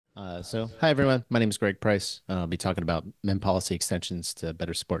Hi everyone. My name is Greg Price. I'll be talking about mempolicy extensions to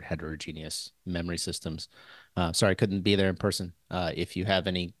better support heterogeneous memory systems. Sorry I couldn't be there in person. If you have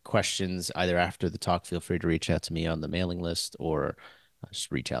any questions either after the talk, feel free to reach out to me on the mailing list or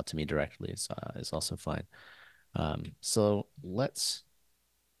just reach out to me directly. It's also fine. There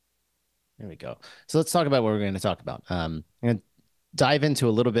we go. So let's talk about what we're going to talk about. I'm going to dive into a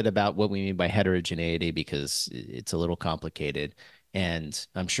little bit about what we mean by heterogeneity because it's a little complicated. And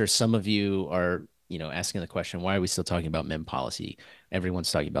I'm sure some of you are, asking the question, why are we still talking about mem policy?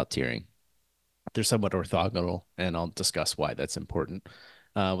 Everyone's talking about tiering. They're somewhat orthogonal, and I'll discuss why that's important.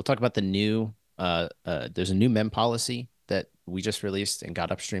 We'll talk about there's a new mem policy that we just released and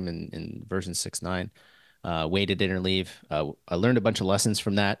got upstream in version 6.9, weighted interleave. I learned a bunch of lessons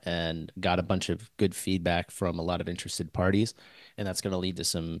from that and got a bunch of good feedback from a lot of interested parties, and that's going to lead to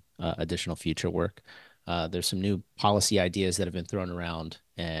some additional future work. There's some new policy ideas that have been thrown around,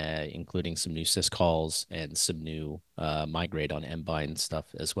 including some new syscalls and some new migrate on mbind stuff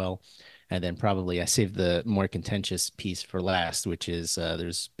as well. And then probably I saved the more contentious piece for last, which is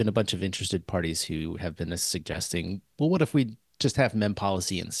there's been a bunch of interested parties who have been suggesting, well, what if we just have mem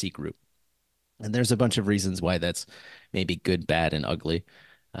policy in C group? And there's a bunch of reasons why that's maybe good, bad, and ugly.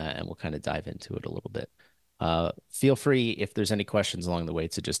 And we'll kind of dive into it a little bit. Feel free if there's any questions along the way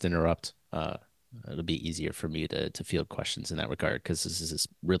to just interrupt. It'll be easier for me to field questions in that regard because this is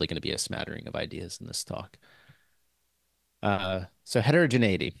really going to be a smattering of ideas in this talk. So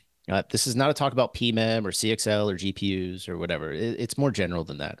heterogeneity. This is not a talk about PMEM or CXL or GPUs or whatever. It's more general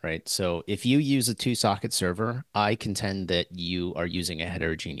than that, right? So if you use a two-socket server, I contend that you are using a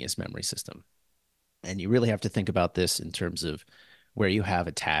heterogeneous memory system. And you really have to think about this in terms of where you have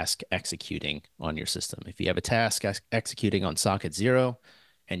a task executing on your system. If you have a task executing on socket 0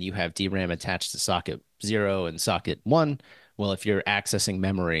 and you have DRAM attached to socket 0 and socket 1, well, if you're accessing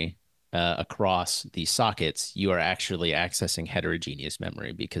memory across these sockets, you are actually accessing heterogeneous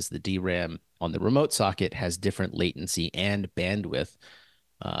memory because the DRAM on the remote socket has different latency and bandwidth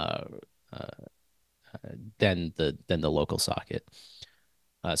uh, uh, than the local socket.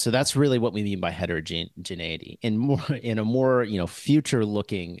 So that's really what we mean by heterogeneity. In a more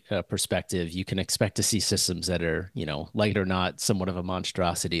future-looking perspective, you can expect to see systems that are like it or not somewhat of a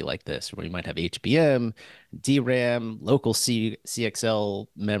monstrosity like this, where you might have HBM, DRAM, local CXL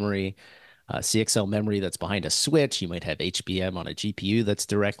memory, CXL memory that's behind a switch. You might have HBM on a GPU that's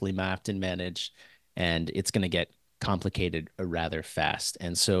directly mapped and managed, and it's going to get complicated rather fast.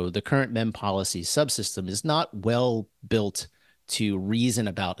 And so the current mem policy subsystem is not well built to reason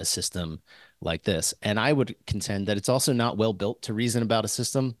about a system like this. And I would contend that it's also not well built to reason about a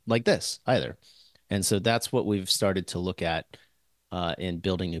system like this either. And so that's what we've started to look at in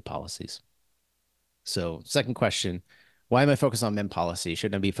building new policies. So, second question, why am I focused on mem policy?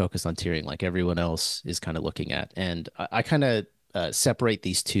 Shouldn't I be focused on tiering like everyone else is kind of looking at? And I kind of separate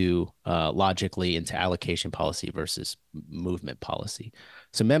these two logically into allocation policy versus movement policy.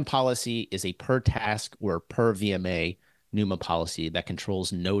 So, mem policy is a per task or per VMA NUMA policy that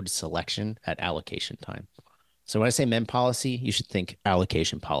controls node selection at allocation time. So when I say mem policy, you should think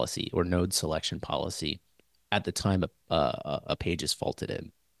allocation policy or node selection policy at the time a page is faulted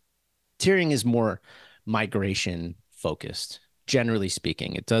in. Tiering is more migration focused, generally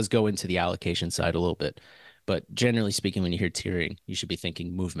speaking. It does go into the allocation side a little bit, but generally speaking, when you hear tiering, you should be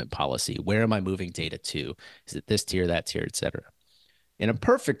thinking movement policy. Where am I moving data to? Is it this tier, that tier, et cetera? In a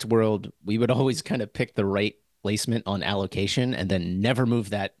perfect world, we would always kind of pick the right placement on allocation and then never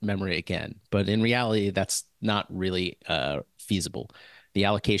move that memory again. But in reality, that's not really feasible. The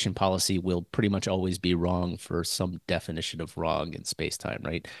allocation policy will pretty much always be wrong for some definition of wrong in space-time,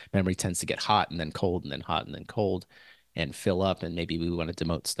 right? Memory tends to get hot and then cold and then hot and then cold and fill up, and maybe we want to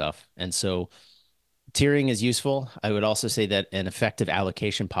demote stuff. And so tiering is useful. I would also say that an effective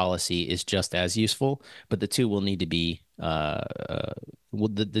allocation policy is just as useful, but the two will need to be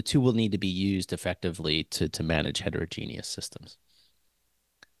the two will need to be used effectively to manage heterogeneous systems.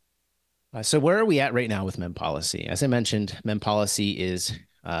 So where are we at right now with mem policy? As I mentioned, mem policy is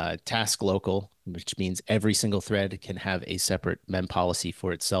task local, which means every single thread can have a separate mem policy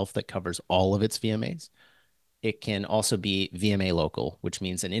for itself that covers all of its VMAs. It can also be VMA local, which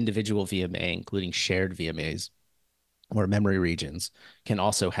means an individual VMA, including shared VMAs or memory regions, can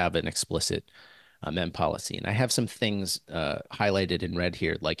also have an explicit mem policy. And I have some things highlighted in red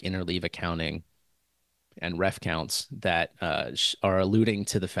here, like interleave accounting and ref counts that are alluding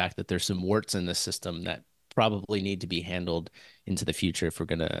to the fact that there's some warts in the system that probably need to be handled into the future if we're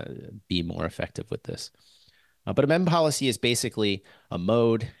going to be more effective with this. But a mem policy is basically a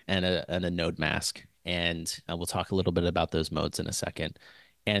mode and a node mask. And we'll talk a little bit about those modes in a second.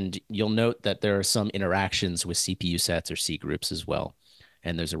 And you'll note that there are some interactions with CPU sets or C groups as well.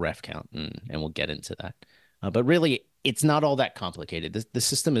 And there's a ref count, and we'll get into that. But really, it's not all that complicated. The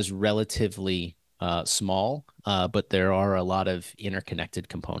system is relatively small, but there are a lot of interconnected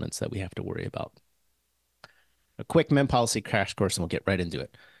components that we have to worry about. A quick mem policy crash course, and we'll get right into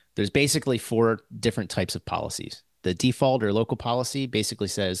it. There's basically four different types of policies. The default or local policy basically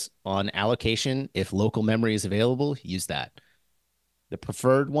says on allocation, if local memory is available, use that. The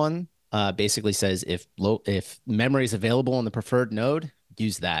preferred one basically says if memory is available on the preferred node,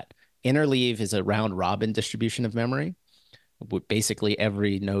 use that. Interleave is a round robin distribution of memory. Basically,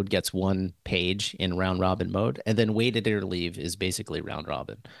 every node gets one page in round robin mode, and then weighted interleave is basically round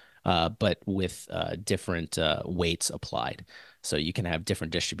robin, but with different weights applied. So you can have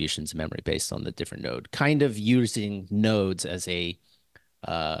different distributions of memory based on the different node, kind of using nodes as a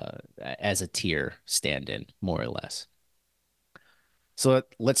tier stand-in, more or less. So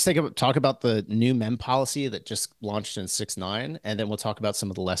let's talk about the new mem policy that just launched in 6.9, and then we'll talk about some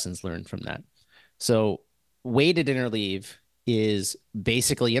of the lessons learned from that. So weighted interleave is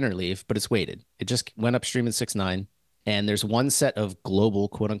basically interleave, but it's weighted. It just went upstream in 6.9, and there's one set of global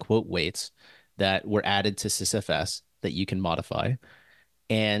quote unquote weights that were added to sysfs that you can modify.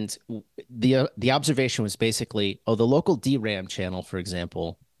 And the observation was basically, oh, the local DRAM channel, for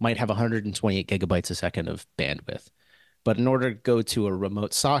example, might have 128 gigabytes a second of bandwidth. But in order to go to a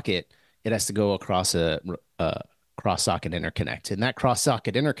remote socket, it has to go across a cross-socket interconnect. And that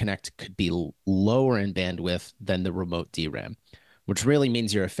cross-socket interconnect could be lower in bandwidth than the remote DRAM, which really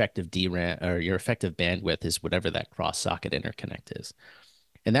means your effective DRAM or your effective bandwidth is whatever that cross-socket interconnect is.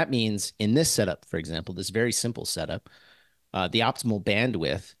 And that means in this setup, for example, this very simple setup, the optimal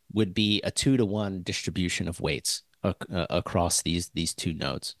bandwidth would be a 2-to-1 distribution of weights across these two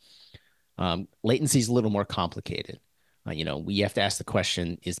nodes. Latency is a little more complicated. We have to ask the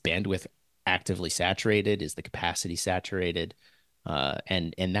question, is bandwidth actively saturated? Is the capacity saturated?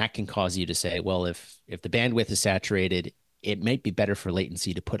 And that can cause you to say, well, if the bandwidth is saturated, it might be better for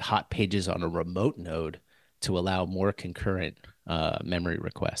latency to put hot pages on a remote node to allow more concurrent memory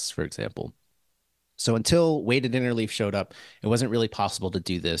requests, for example. So until weighted interleave showed up, it wasn't really possible to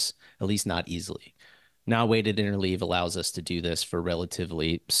do this, at least not easily. Now, weighted interleave allows us to do this for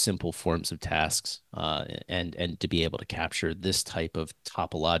relatively simple forms of tasks, and to be able to capture this type of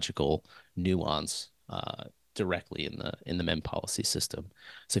topological nuance directly in the mem policy system.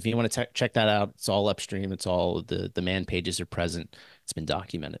 So if you want to check that out, it's all upstream. It's all the man pages are present. It's been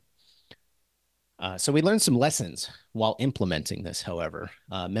documented. So we learned some lessons while implementing this. However,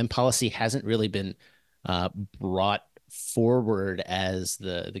 mem policy hasn't really been brought forward as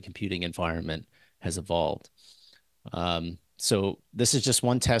the computing environment has evolved. So this is just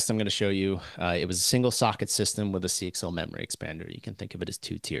one test I'm going to show you. It was a single socket system with a CXL memory expander. You can think of it as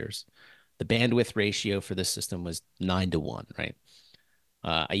two tiers. The bandwidth ratio for this system was 9-to-1, right?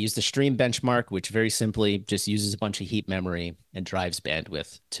 I used the stream benchmark, which very simply just uses a bunch of heap memory and drives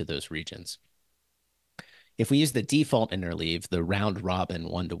bandwidth to those regions. If we use the default interleave, the round robin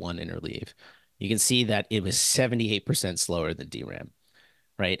 1-to-1 interleave, you can see that it was 78% slower than DRAM.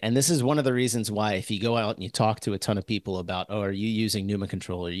 Right. And this is one of the reasons why if you go out and you talk to a ton of people about, oh, are you using NUMA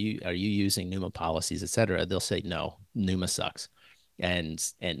control? Are you using NUMA policies, et cetera? They'll say, no, NUMA sucks. And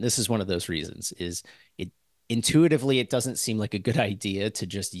this is one of those reasons is it intuitively, it doesn't seem like a good idea to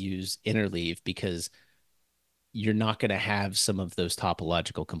just use interleave because you're not going to have some of those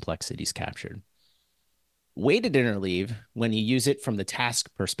topological complexities captured. Weighted interleave, when you use it from the task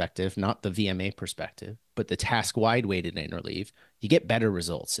perspective, not the VMA perspective, but the task-wide weighted interleave, you get better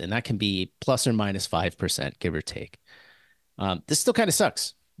results. And that can be plus or minus 5%, give or take. This still kind of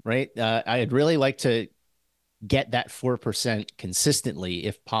sucks, right? I'd really like to get that 4% consistently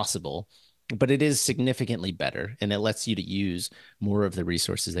if possible, but it is significantly better, and it lets you to use more of the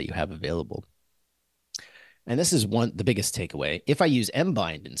resources that you have available. And this is the biggest takeaway. If I use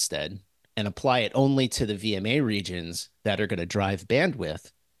mbind instead, and apply it only to the VMA regions that are going to drive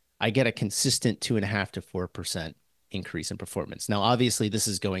bandwidth, I get a consistent 2.5 to 4% increase in performance. Now, obviously, this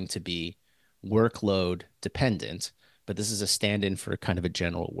is going to be workload dependent, but this is a stand-in for kind of a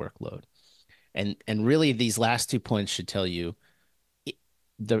general workload. And really, these last 2 points should tell you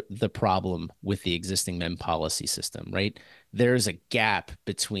the problem with the existing mem policy system, right? There's a gap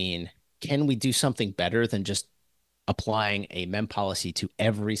between can we do something better than just applying a mem policy to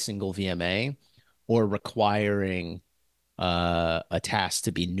every single VMA or requiring a task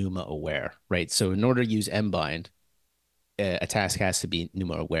to be NUMA aware, right? So in order to use mbind, a task has to be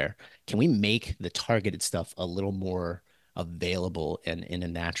NUMA aware. Can we make the targeted stuff a little more available and in a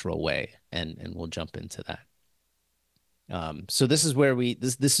natural way? And we'll jump into that. So this is where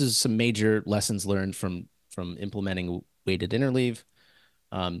this is some major lessons learned from implementing weighted interleave.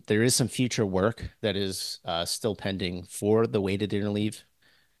 There is some future work that is still pending for the weighted interleave.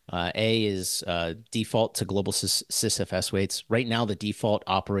 A is default to global sysfs weights. Right now, the default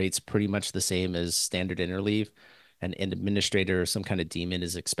operates pretty much the same as standard interleave. An administrator or some kind of daemon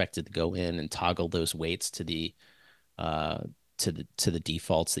is expected to go in and toggle those weights uh, to the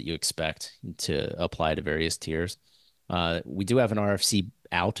defaults that you expect to apply to various tiers. We do have an RFC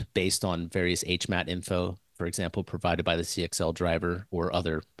out based on various HMAT info, for example, provided by the CXL driver or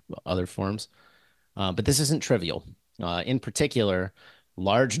other forms. But this isn't trivial. In particular,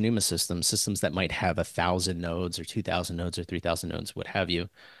 large NUMA systems that might have 1,000 nodes or 2,000 nodes or 3,000 nodes, what have you,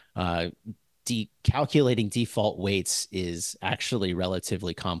 uh, calculating default weights is actually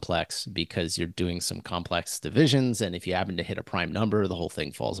relatively complex because you're doing some complex divisions. And if you happen to hit a prime number, the whole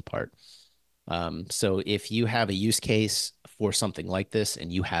thing falls apart. So if you have a use case for something like this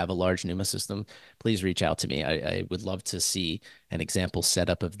and you have a large NUMA system, please reach out to me. I would love to see an example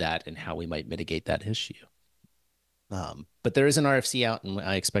setup of that and how we might mitigate that issue. But there is an RFC out, and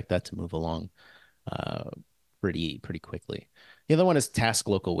I expect that to move along uh, pretty quickly. The other one is task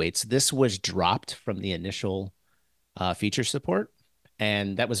local weights. This was dropped from the initial feature support,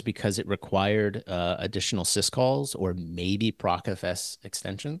 and that was because it required additional syscalls or maybe procfs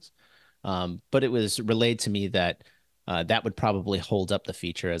extensions. But it was relayed to me that that would probably hold up the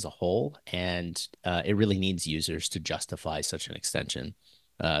feature as a whole, and it really needs users to justify such an extension.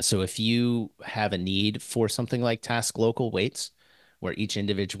 So if you have a need for something like task local weights, where each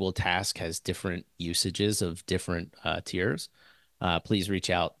individual task has different usages of different tiers, please reach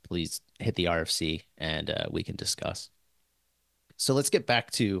out. Please hit the RFC, and we can discuss. So let's get back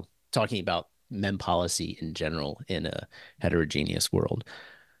to talking about mem policy in general in a heterogeneous world.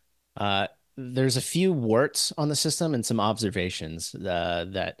 There's a few warts on the system and some observations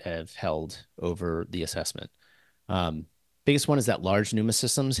that have held over the assessment. Um, Biggest one is that large NUMA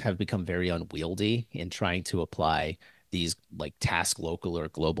systems have become very unwieldy in trying to apply these like task local or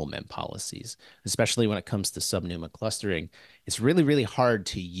global mem policies, especially when it comes to subNUMA clustering. It's really hard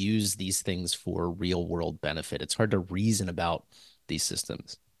to use these things for real world benefit. It's hard to reason about these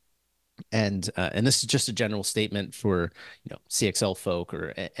systems. And this is just a general statement for CXL folk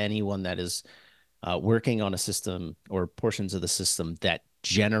or anyone that is working on a system or portions of the system that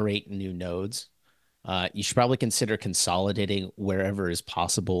generate new nodes. You should probably consider consolidating wherever is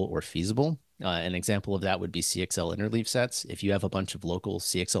possible or feasible. An example of that would be CXL interleave sets. If you have a bunch of local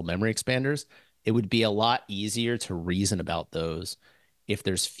CXL memory expanders, it would be a lot easier to reason about those if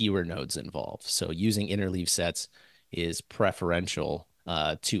there's fewer nodes involved. So using interleave sets is preferential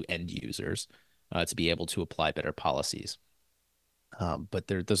to end users to be able to apply better policies. But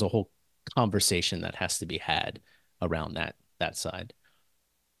there's a whole conversation that has to be had around that side.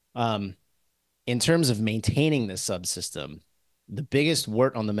 Um, in terms of maintaining this subsystem, the biggest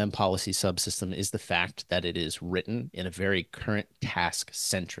wart on the mem policy subsystem is the fact that it is written in a very current task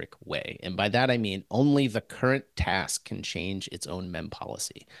centric way. And by that, I mean only the current task can change its own mem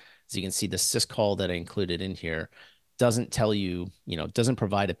policy. As you can see, the syscall that I included in here doesn't tell you, doesn't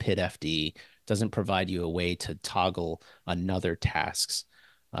provide a PID FD, doesn't provide you a way to toggle another task's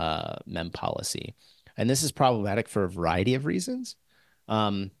mem policy. And this is problematic for a variety of reasons.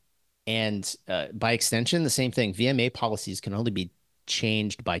 And by extension, the same thing. VMA policies can only be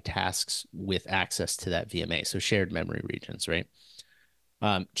changed by tasks with access to that VMA, so shared memory regions, right?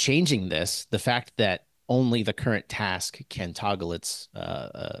 Changing this, the fact that only the current task can toggle its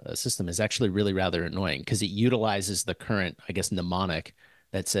system is actually really rather annoying because it utilizes the current, I guess, mnemonic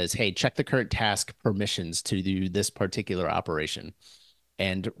that says, hey, check the current task permissions to do this particular operation.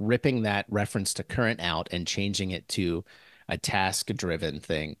 And ripping that reference to current out and changing it to a task-driven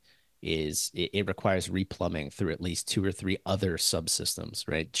thing it requires replumbing through at least two or three other subsystems,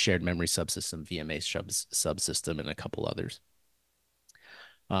 right? Shared memory subsystem, VMA subsystem, and a couple others.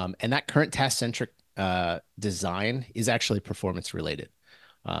 And that current task-centric design is actually performance related.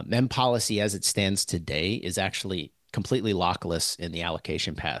 Mem policy as it stands today is actually completely lockless in the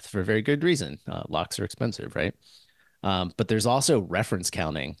allocation path for a very good reason. Locks are expensive, right? But there's also reference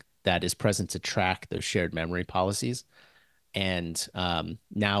counting that is present to track those shared memory policies. And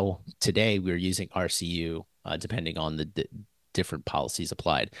now today we're using RCU depending on the different policies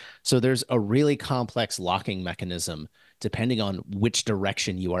applied. So there's a really complex locking mechanism depending on which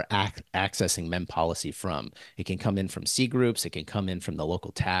direction you are accessing mem policy from. It can come in from C groups, it can come in from the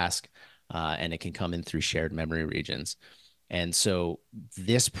local task, and it can come in through shared memory regions. And so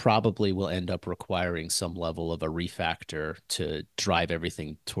this probably will end up requiring some level of a refactor to drive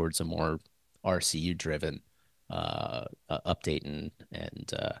everything towards a more RCU driven update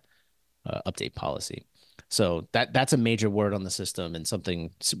and update policy. So that's a major word on the system and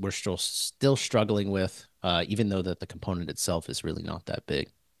something we're still struggling with, even though that the component itself is really not that big.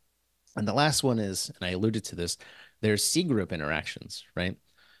 And the last one is, and I alluded to this, there's C group interactions, right?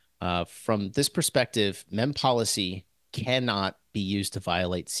 From this perspective, mem policy cannot be used to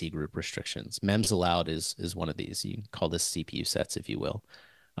violate C group restrictions. Mems allowed is one of these. You can call this CPU sets, if you will.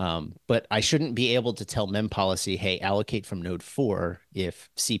 But I shouldn't be able to tell mem policy, hey, allocate from node 4 if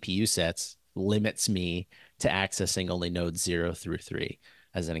CPU sets limits me to accessing only nodes 0 through 3,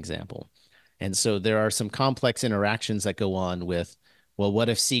 as an example. And so there are some complex interactions that go on with, well, what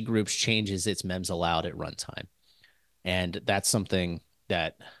if C groups changes its mems allowed at runtime? And that's something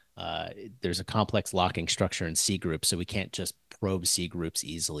that there's a complex locking structure in C groups, so we can't just probe C groups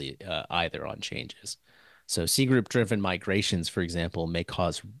easily either on changes. So C group driven migrations, for example, may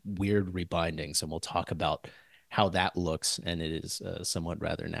cause weird rebindings, and we'll talk about how that looks, and it is somewhat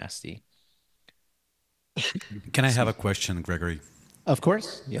rather nasty. Can I have a question, Gregory? Of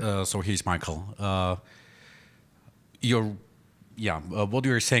course. Yeah. So here's Michael. What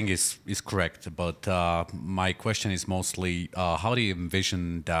you're saying is correct, but my question is mostly how do you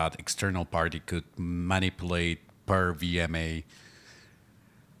envision that external party could manipulate per VMA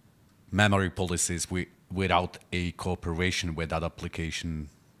memory policies without a cooperation with that application?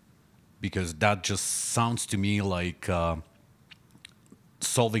 Because that just sounds to me like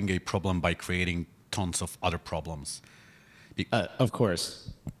solving a problem by creating tons of other problems. Of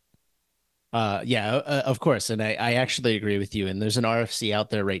course. Of course. And I actually agree with you. And there's an RFC out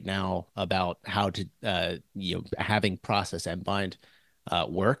there right now about how to, having process and bind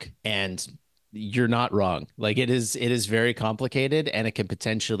work. And you're not wrong. Like it is very complicated, and it can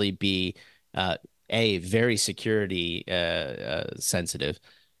potentially be very security sensitive.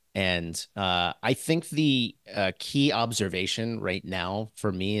 And I think the key observation right now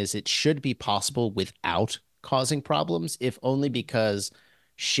for me is it should be possible without causing problems, if only because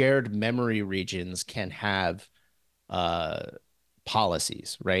shared memory regions can have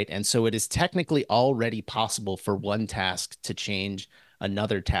policies, right? And so it is technically already possible for one task to change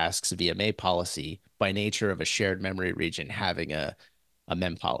another task's VMA policy by nature of a shared memory region having a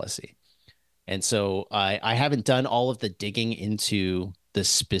mem policy. And so I haven't done all of the digging into the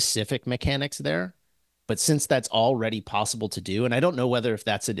specific mechanics there, but since that's already possible to do, and I don't know whether if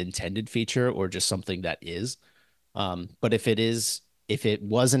that's an intended feature or just something that is, but if it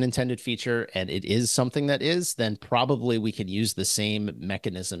was an intended feature and it is something that is, then probably we can use the same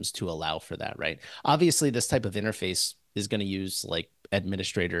mechanisms to allow for that, right? Obviously, this type of interface is going to use like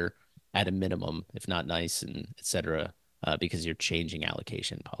administrator at a minimum, if not nice, and et cetera, because you're changing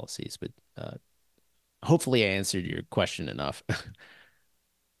allocation policies. But hopefully I answered your question enough.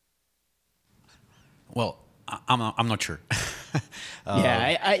 Well, I'm not sure.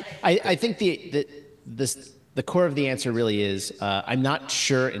 I think the core of the answer really is I'm not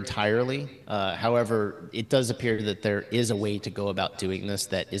sure entirely. However, it does appear that there is a way to go about doing this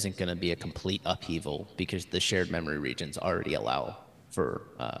that isn't going to be a complete upheaval because the shared memory regions already allow for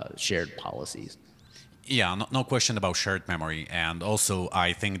shared policies. Yeah, no question about shared memory. And also,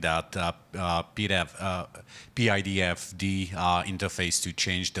 I think that PIDFD interface to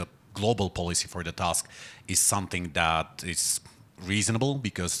change the global policy for the task is something that is reasonable,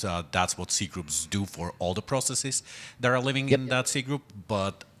 because that's what C groups do for all the processes that are living in that C group.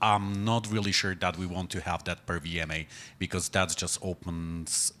 But I'm not really sure that we want to have that per VMA, because that just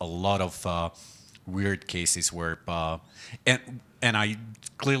opens a lot of weird cases where and I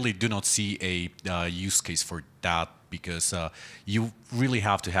clearly do not see a use case for that, because you really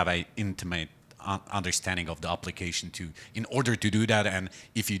have to have an intimate understanding of the application in order to do that. And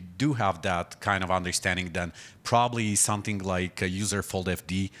if you do have that kind of understanding, then probably something like a user fold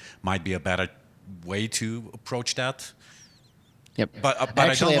FD might be a better way to approach that. Yep. But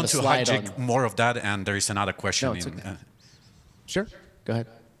I don't want to hijack more of that. And there is another question. No, okay. Sure. Go ahead.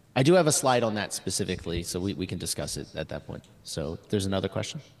 I do have a slide on that specifically, so we can discuss it at that point. So there's another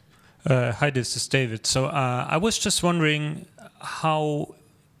question. Hi, this is David. So I was just wondering, how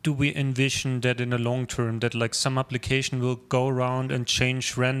do we envision that in the long term, that like some application will go around and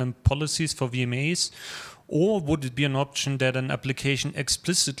change random policies for VMAs? Or would it be an option that an application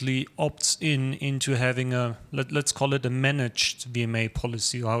explicitly opts into having a, let's call it a managed VMA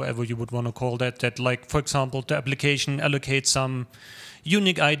policy, or however you would want to call that, that like, for example, the application allocates some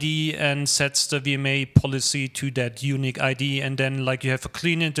unique ID and sets the VMA policy to that unique ID, and then like you have a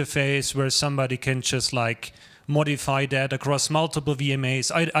clean interface where somebody can just like modify that across multiple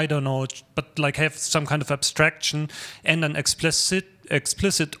VMAs. I don't know, but like have some kind of abstraction and an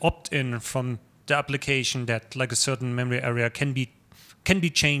explicit opt-in from the application that like a certain memory area can be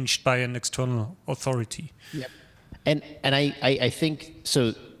changed by an external authority. Yep. And I think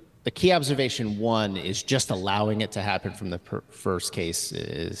so. The key observation one is just allowing it to happen from the first case,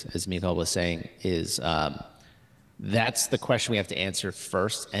 is, as Michael was saying, is that's the question we have to answer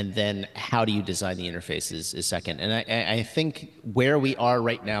first, and then how do you design the interface is second. And I think where we are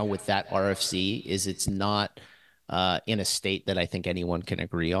right now with that RFC is it's not in a state that I think anyone can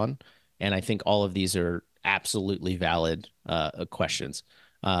agree on, and I think all of these are absolutely valid questions.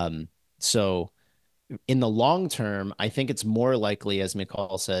 So in the long term, I think it's more likely, as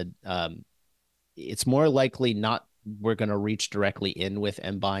Mikhail said, it's more likely not we're going to reach directly in with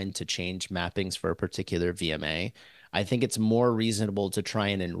mbind to change mappings for a particular VMA. I think it's more reasonable to try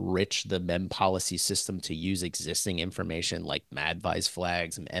and enrich the mem policy system to use existing information like MADVISE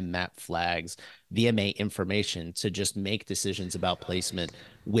flags and mmap flags, VMA information to just make decisions about placement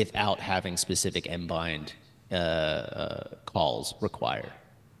without having specific mbind calls required.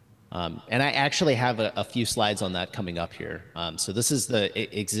 And I actually have a few slides on that coming up here. So this is the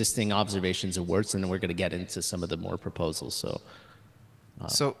existing observations and works, and then we're going to get into some of the more proposals. So,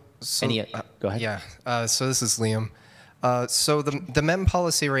 So, go ahead. Yeah. So this is Liam. So the mem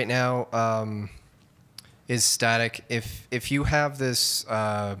policy right now is static. If you have this,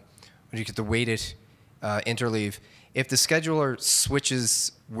 what do you get, the weighted interleave, if the scheduler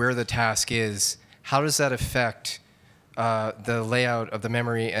switches where the task is, how does that affect the layout of the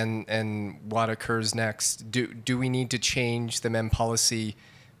memory and what occurs next? Do we need to change the mem policy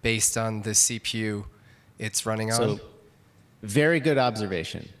based on the CPU it's running on? So, very good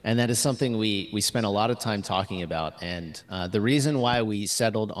observation. And that is something we spent a lot of time talking about. And the reason why we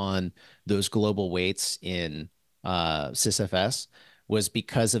settled on those global weights in sysfs was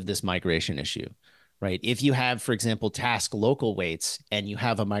because of this migration issue, right? If you have, for example, task local weights and you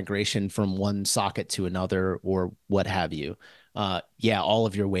have a migration from one socket to another or what have you, yeah, all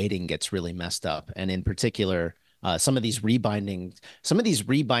of your weighting gets really messed up. And in particular, some of these rebinding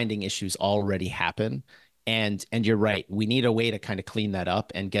issues already happen. And you're right. We need a way to kind of clean that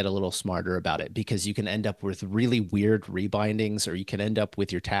up and get a little smarter about it, because you can end up with really weird rebindings, or you can end up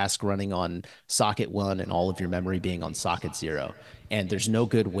with your task running on socket 1 and all of your memory being on socket 0. And there's no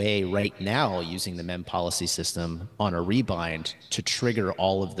good way right now using the mem policy system on a rebind to trigger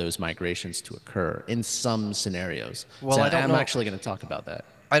all of those migrations to occur in some scenarios. Well, so I don't I'm know. actually going to talk about that.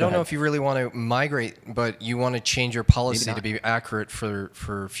 I don't know if you really want to migrate, but you want to change your policy to be accurate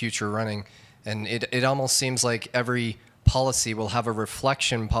for future running. And it almost seems like every policy will have a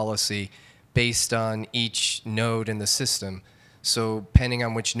reflection policy based on each node in the system. So depending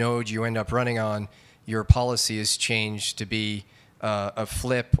on which node you end up running on, your policy is changed to be a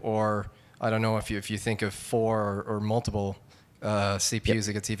flip, or I don't know if you think of 4 or multiple CPUs,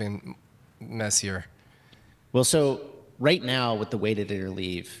 it gets even messier. Well, so right now with the weighted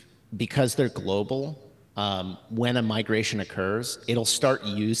interleave, because they're global, when a migration occurs, it'll start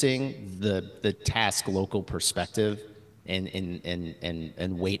using the task local perspective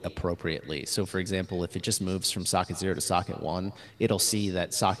and weight appropriately. So for example, if it just moves from socket 0 to socket 1, it'll see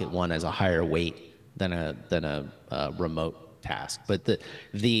that socket 1 has a higher weight than a remote task. But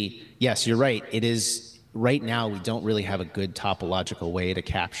yes, you're right. It is right now we don't really have a good topological way to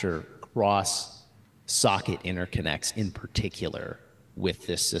capture cross socket interconnects in particular with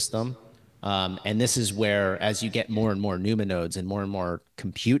this system. And this is where, as you get more and more NUMA nodes and more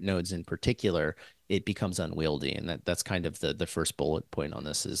compute nodes in particular, it becomes unwieldy. And that's kind of the first bullet point on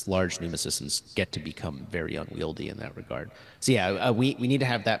this, is large NUMA systems get to become very unwieldy in that regard. So yeah, we need to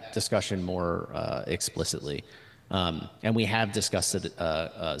have that discussion more explicitly. And we have discussed it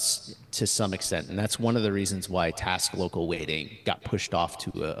to some extent. And that's one of the reasons why task local weighting got pushed off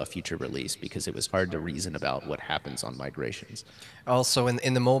to a future release, because it was hard to reason about what happens on migrations. Also,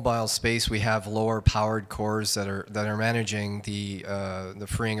 in the mobile space, we have lower powered cores that are managing the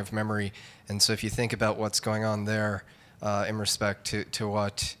freeing of memory. And so if you think about what's going on there in respect to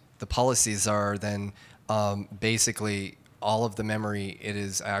what the policies are, then basically all of the memory it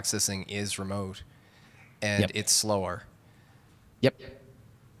is accessing is remote. And it's slower. Yep.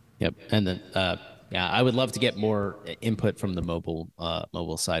 And then, yeah, I would love to get more input from the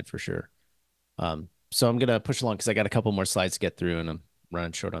mobile side for sure. So I'm gonna push along because I got a couple more slides to get through, and I'm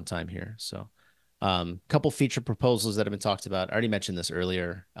running short on time here. So, couple feature proposals that have been talked about. I already mentioned this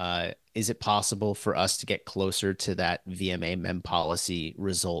earlier. Is it possible for us to get closer to that VMA mem policy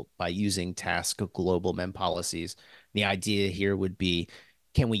result by using task global mem policies? The idea here would be,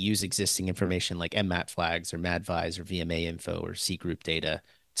 can we use existing information like mmap flags or MADVISE or VMA info or C group data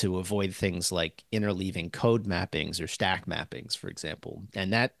to avoid things like interleaving code mappings or stack mappings, for example.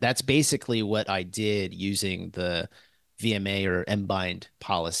 And that's basically what I did using the VMA or mbind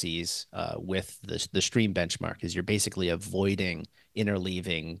policies with the stream benchmark. Is you're basically avoiding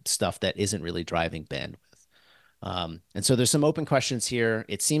interleaving stuff that isn't really driving bandwidth. And so there's some open questions here.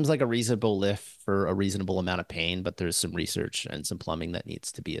 It seems like a reasonable lift for a reasonable amount of pain, but there's some research and some plumbing that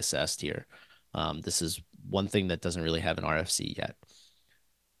needs to be assessed here. This is one thing that doesn't really have an RFC yet.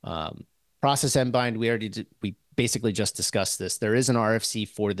 Process mbind, we basically just discussed this. There is an RFC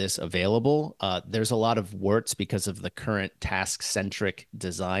for this available. There's a lot of warts because of the current task-centric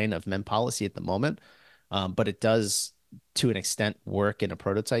design of mempolicy at the moment, but it does, to an extent, work in a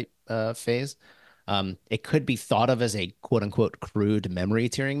prototype phase. It could be thought of as a quote-unquote crude memory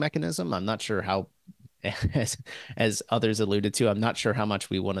tiering mechanism. I'm not sure how, as others alluded to, I'm not sure how much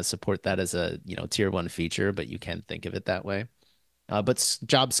we want to support that as a tier 1 feature, but you can think of it that way. But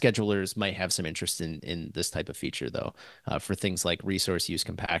job schedulers might have some interest in this type of feature, though, for things like resource use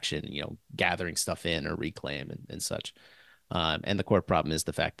compaction, gathering stuff in or reclaim and such. And the core problem is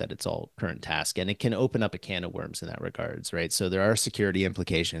the fact that it's all current task, and it can open up a can of worms in that regards, right? So there are security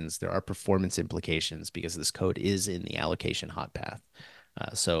implications, there are performance implications because this code is in the allocation hot path.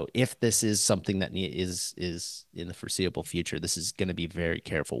 So if this is something that is in the foreseeable future, this is going to be very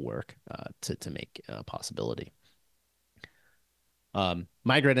careful work to make a possibility.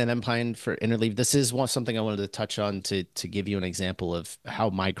 Migrate and mbind for interleave. This is something I wanted to touch on to give you an example of how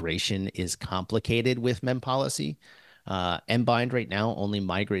migration is complicated with mempolicy. Mbind right now only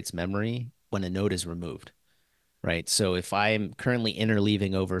migrates memory when a node is removed, right? So if I'm currently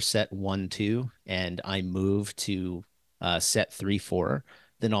interleaving over set 1, 2, and I move to set 3, 4,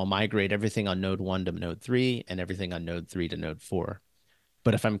 then I'll migrate everything on node 1 to node 3 and everything on node 3 to node 4.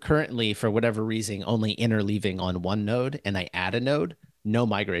 But if I'm currently, for whatever reason, only interleaving on one node and I add a node, no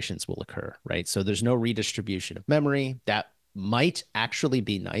migrations will occur, right? So there's no redistribution of memory. That might actually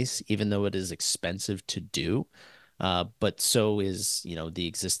be nice, even though it is expensive to do. But so is, the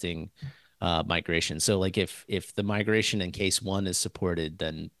existing migration. So like if the migration in case 1 is supported,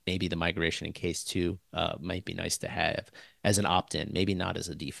 then maybe the migration in case 2 might be nice to have as an opt-in, maybe not as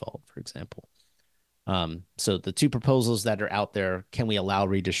a default, for example. So the two proposals that are out there, can we allow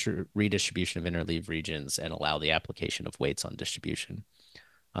redistribution of interleave regions and allow the application of weights on distribution?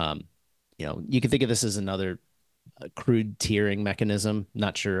 You can think of this as another crude tiering mechanism.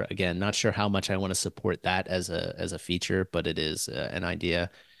 Not sure how much I want to support that as a feature, but it is an idea.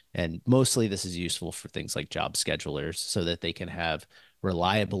 And mostly this is useful for things like job schedulers so that they can have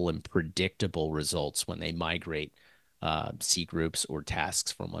reliable and predictable results when they migrate C groups or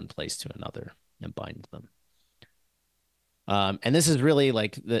tasks from one place to another and bind them. And this is really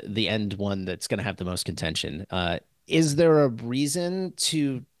like the end one that's going to have the most contention. Is there a reason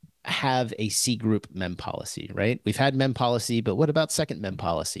to have a C group mem policy, right? We've had mem policy, but what about second mem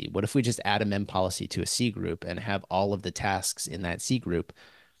policy? What if we just add a mem policy to a C group and have all of the tasks in that C group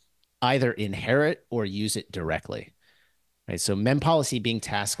either inherit or use it directly? Right, so mem policy being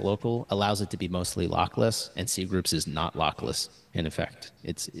task local allows it to be mostly lockless, and C groups is not lockless. In effect,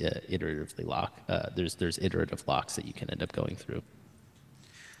 it's iteratively lock. There's iterative locks that you can end up going through.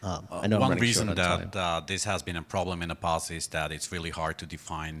 I know one reason that this has been a problem in the past is that it's really hard to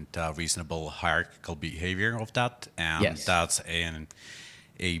define the reasonable hierarchical behavior of that, and yes, that's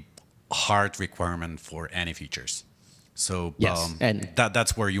a hard requirement for any features. So yes, and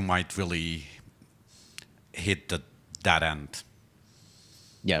that's where you might really hit that end.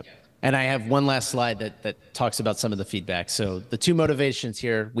 Yep. And I have one last slide that talks about some of the feedback. So the two motivations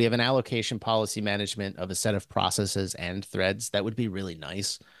here, we have an allocation policy management of a set of processes and threads. That would be really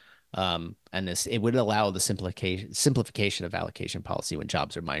nice. And it would allow the simplification of allocation policy when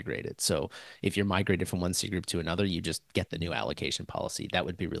jobs are migrated. So if you're migrated from one C group to another, you just get the new allocation policy. That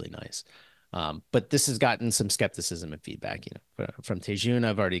would be really nice. But this has gotten some skepticism and feedback, from Tejun.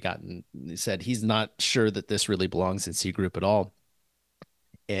 I've already said he's not sure that this really belongs in C group at all.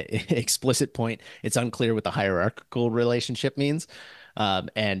 Explicit point, it's unclear what the hierarchical relationship means.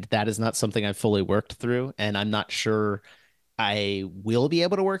 And that is not something I've fully worked through. And I'm not sure I will be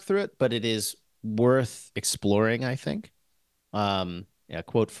able to work through it, but it is worth exploring, I think. A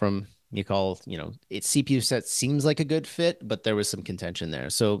quote from Mikal, its CPU set seems like a good fit, but there was some contention there.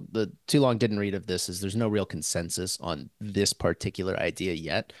 So the too long didn't read of this is there's no real consensus on this particular idea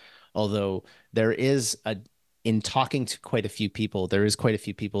yet. Although there is in talking to quite a few people, there is quite a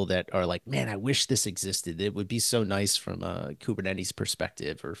few people that are like, man, I wish this existed. It would be so nice from a Kubernetes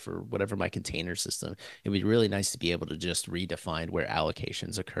perspective or for whatever my container system. It would be really nice to be able to just redefine where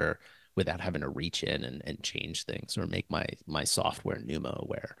allocations occur without having to reach in and change things or make my software NUMA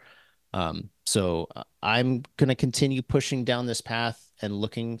aware. So I'm going to continue pushing down this path and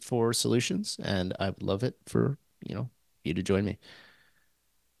looking for solutions, and I would love it for, you to join me.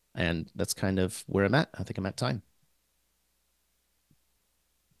 And that's kind of where I'm at. I think I'm at time.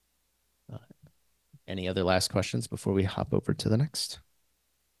 Any other last questions before we hop over to the next?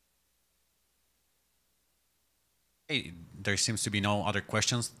 Hey, there seems to be no other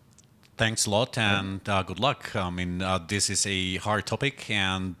questions. Thanks a lot, and good luck. I mean, this is a hard topic,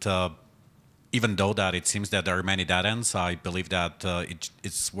 and even though that it seems that there are many dead ends, I believe that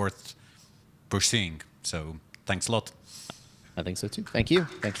it's worth pursuing. So thanks a lot. I think so too. Thank you.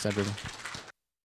 Thanks, everyone.